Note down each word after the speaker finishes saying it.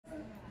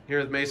Here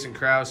with Mason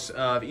Kraus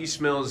of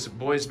East Mills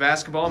boys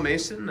basketball.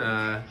 Mason,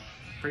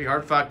 pretty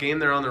hard-fought game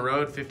there on the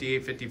road,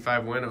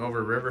 58-55 win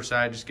over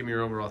Riverside. Just give me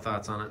your overall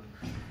thoughts on it.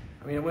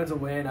 I mean, a win's a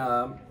win.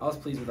 I was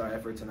pleased with our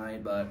effort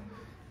tonight, but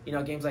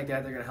games like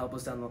that, they're gonna help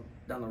us down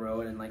the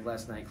road. And like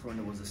last night,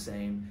 Florida was the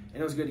same,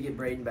 and it was good to get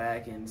Braden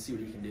back and see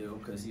what he can do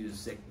because he was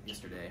sick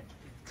yesterday.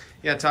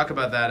 Yeah, talk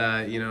about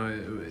that.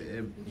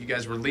 You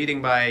guys were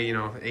leading by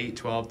 8,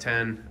 12,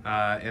 10,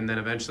 and then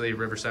eventually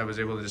Riverside was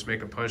able to just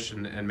make a push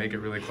and make it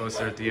really close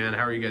there at the end.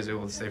 How are you guys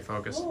able to stay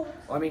focused? Well,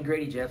 I mean,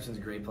 Grady Jepson's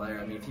a great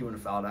player. I mean, if he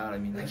wouldn't have fouled out,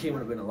 that game would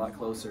have been a lot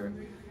closer.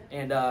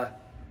 And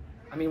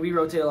we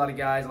rotate a lot of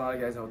guys. A lot of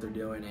guys know what they're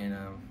doing, and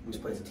we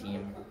just play as a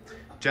team.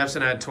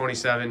 Jepson had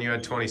 27. You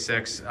had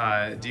 26.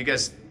 Do you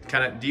guys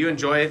do you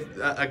enjoy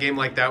a game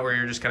like that where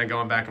you're just kind of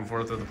going back and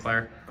forth with the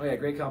player? Oh yeah,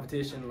 great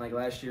competition. Like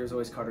last year, it was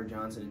always Carter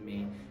Johnson and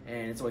me,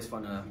 and it's always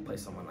fun to play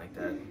someone like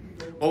that.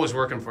 What was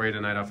working for you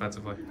tonight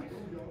offensively?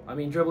 I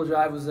mean, dribble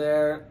drive was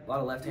there. A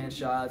lot of left-hand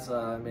shots.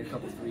 Made a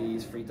couple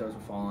threes. Free throws were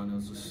falling. It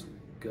was just a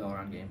good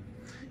all-around game.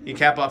 You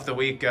cap off the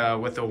week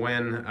with a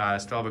win.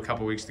 Still have a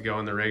couple weeks to go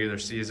in the regular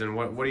season.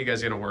 What are you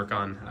guys going to work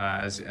on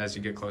as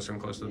you get closer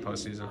and closer to the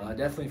postseason?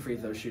 Definitely free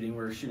throw shooting.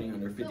 We're shooting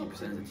under 50%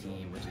 as a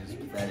team, which is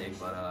pathetic.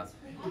 But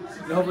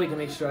hopefully we can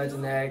make strides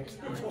in that.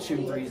 We're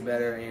shooting threes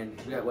better, and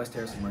we got West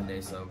Harrison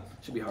Monday, so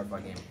it should be a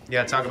hard-fought game.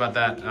 Yeah, talk about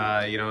that.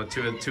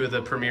 Two of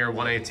the premier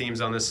 1A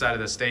teams on this side of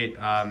the state.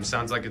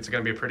 Sounds like it's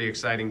going to be a pretty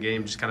exciting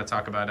game. Just kind of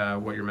talk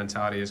about what your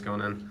mentality is going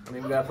in. I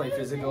mean, we got to play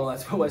physical.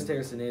 That's what West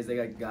Harrison is. They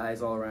got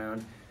guys all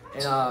around.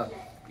 And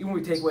even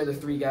when we take away the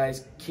three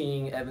guys,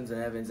 King, Evans,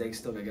 and Evans, they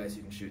still got guys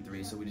who can shoot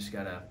three. So we just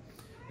got to,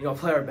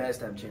 play our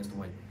best to have a chance to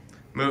win.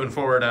 Moving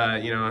forward,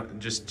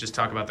 just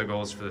talk about the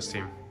goals for this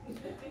team.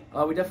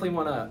 We definitely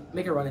want to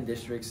make a run in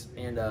districts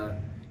and,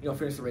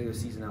 finish the regular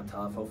season out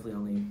tough. Hopefully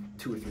only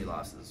 2 or 3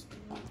 losses.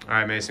 All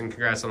right, Mason.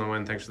 Congrats on the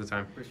win. Thanks for the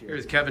time. Appreciate it.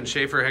 Here's Kevin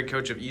Schaefer, head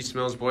coach of East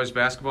Mills boys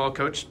basketball.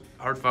 Coach,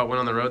 hard-fought win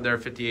on the road there,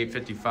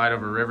 58-55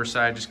 over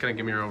Riverside. Just kind of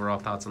give me your overall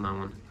thoughts on that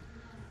one.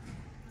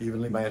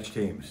 Evenly matched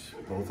teams.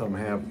 Both of them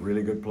have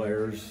really good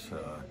players.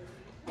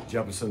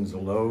 Jefferson's a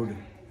load.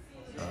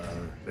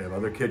 They have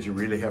other kids you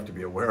really have to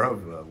be aware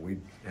of. We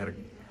had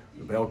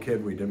the Bell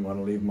kid. We didn't want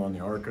to leave him on the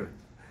arc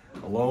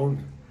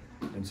alone,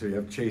 and so you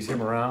have to chase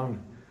him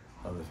around.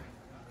 I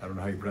don't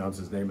know how you pronounce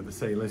his name, but the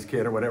Salis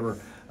kid or whatever.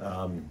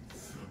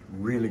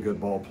 Really good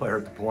ball player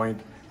at the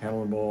point,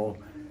 handling the ball.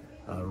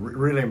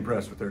 Really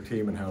impressed with their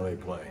team and how they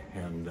play.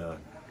 And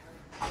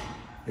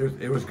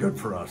it was good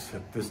for us.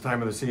 At this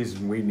time of the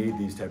season, we need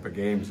these type of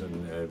games.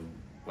 And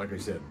like I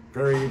said,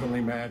 very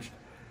evenly matched.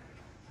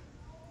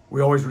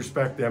 We always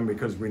respect them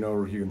because we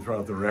know you can throw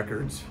out the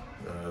records.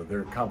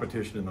 Their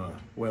competition in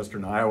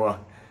Western Iowa,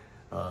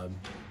 our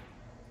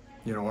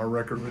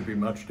record would be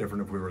much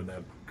different if we were in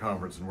that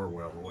conference, and we're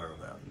well aware of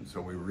that. And so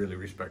we really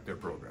respect their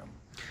program.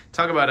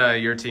 Talk about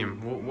your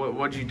team.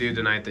 What did you do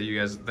tonight that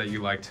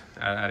you liked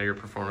out of your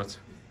performance?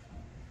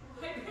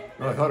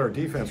 Well, I thought our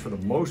defense for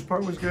the most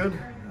part was good.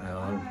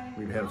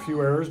 We've had a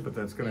few errors, but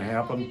that's going to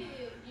happen.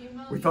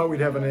 We thought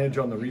we'd have an edge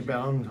on the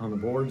rebound, on the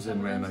boards,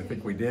 and I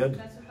think we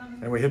did.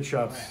 And we hit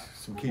shots,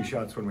 some key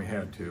shots when we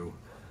had to.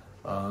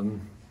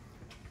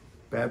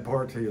 Bad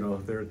part,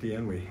 there at the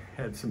end, we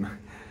had some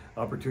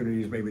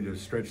opportunities maybe to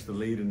stretch the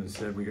lead, and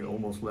instead we could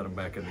almost let them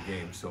back in the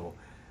game. So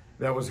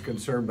that was a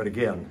concern, but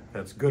again,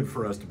 that's good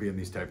for us to be in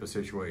these type of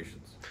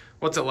situations.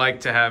 What's it like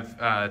to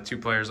have 2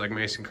 players like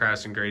Mason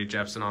Kraus and Grady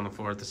Jepson on the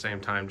floor at the same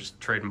time, just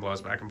trading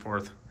blows back and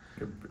forth?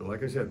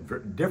 Like I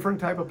said, different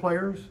type of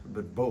players,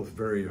 but both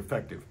very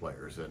effective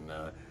players, and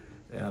I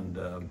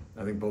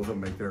think both of them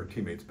make their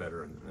teammates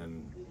better,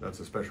 and that's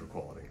a special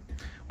quality.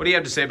 What do you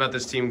have to say about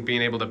this team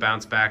being able to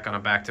bounce back on a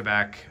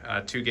back-to-back,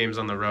 2 games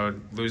on the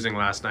road, losing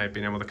last night,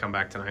 being able to come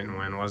back tonight and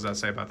win? What does that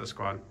say about the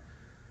squad?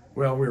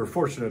 Well, we were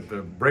fortunate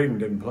that Braden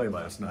didn't play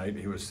last night.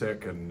 He was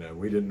sick, and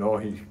we didn't know.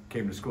 He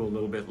came to school a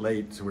little bit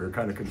late, so we were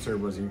kind of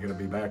concerned, was he going to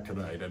be back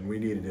tonight? And we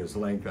needed his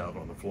length out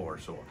on the floor,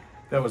 so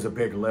that was a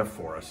big lift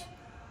for us.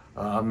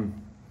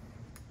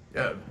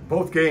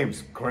 Both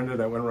games, according to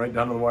that, went right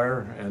down to the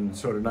wire, and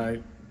so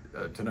tonight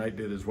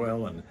did as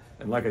well.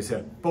 And like I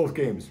said, both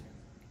games,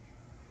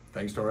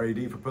 thanks to our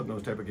AD for putting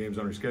those type of games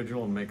on our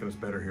schedule and making us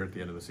better here at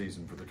the end of the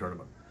season for the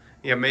tournament.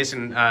 Yeah,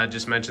 Mason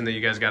just mentioned that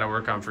you guys got to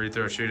work on free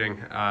throw shooting,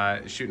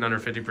 shooting under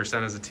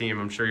 50% as a team.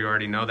 I'm sure you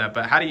already know that,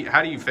 but how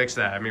do you fix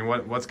that? I mean,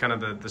 what's kind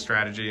of the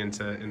strategy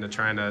into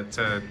trying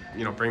to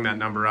bring that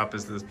number up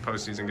as the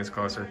postseason gets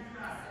closer?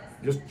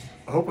 Just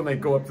hoping they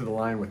go up to the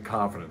line with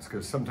confidence,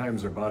 because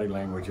sometimes their body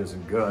language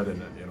isn't good,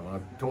 and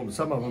I've told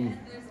some of them,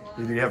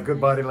 either you have good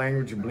body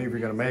language and believe you're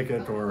going to make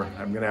it, or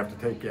I'm going to have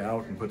to take you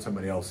out and put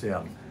somebody else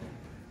in.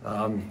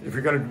 If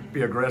you're going to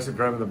be aggressive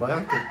driving the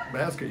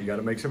basket, you got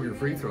to make some of your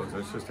free throws.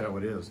 That's just how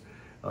it is.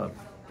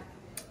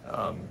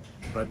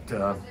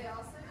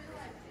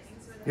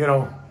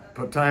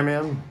 Put time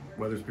in,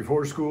 whether it's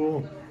before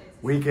school,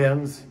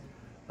 weekends,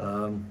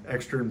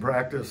 extra in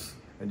practice,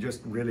 and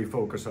just really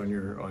focus on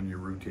your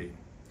routine.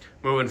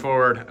 Moving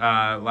forward,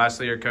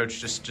 lastly, your coach,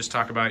 just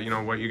talk about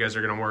what you guys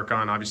are going to work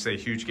on. Obviously, a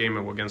huge game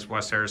against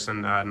West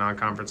Harrison,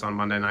 non-conference on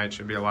Monday night,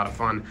 should be a lot of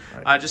fun.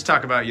 Right. Just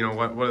talk about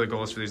what are the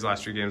goals for these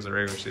last few games of the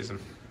regular season.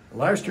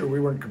 Last year we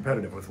weren't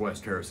competitive with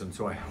West Harrison,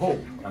 so I hope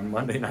on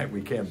Monday night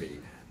we can be.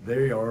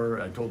 They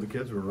are. I told the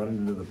kids we're running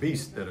into the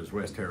beast that is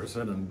West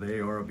Harrison, and they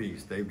are a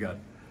beast. They've got,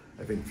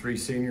 I think, 3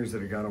 seniors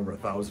that have got over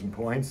 1,000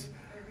 points.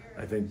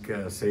 I think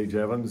Sage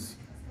Evans,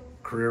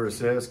 career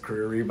assists,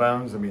 career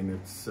rebounds. I mean,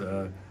 it's.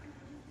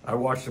 I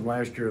watched them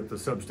last year at the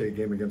sub-state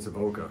game against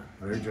Avoca.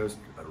 They're just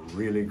a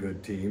really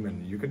good team,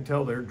 and you can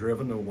tell they're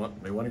driven. They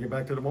want to get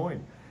back to Des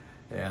Moines,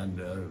 and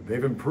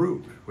they've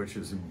improved, which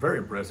is very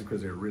impressive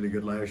because they were really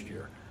good last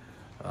year.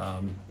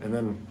 And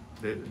then,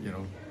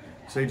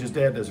 Sage's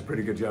dad does a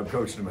pretty good job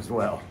coaching them as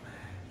well,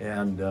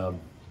 and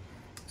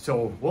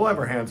so we'll have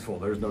our hands full.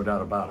 There's no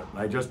doubt about it.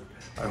 And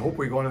I hope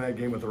we go into that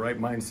game with the right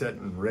mindset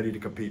and ready to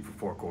compete for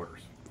 4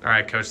 quarters. All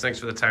right, Coach. Thanks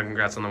for the time.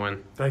 Congrats on the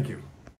win. Thank you.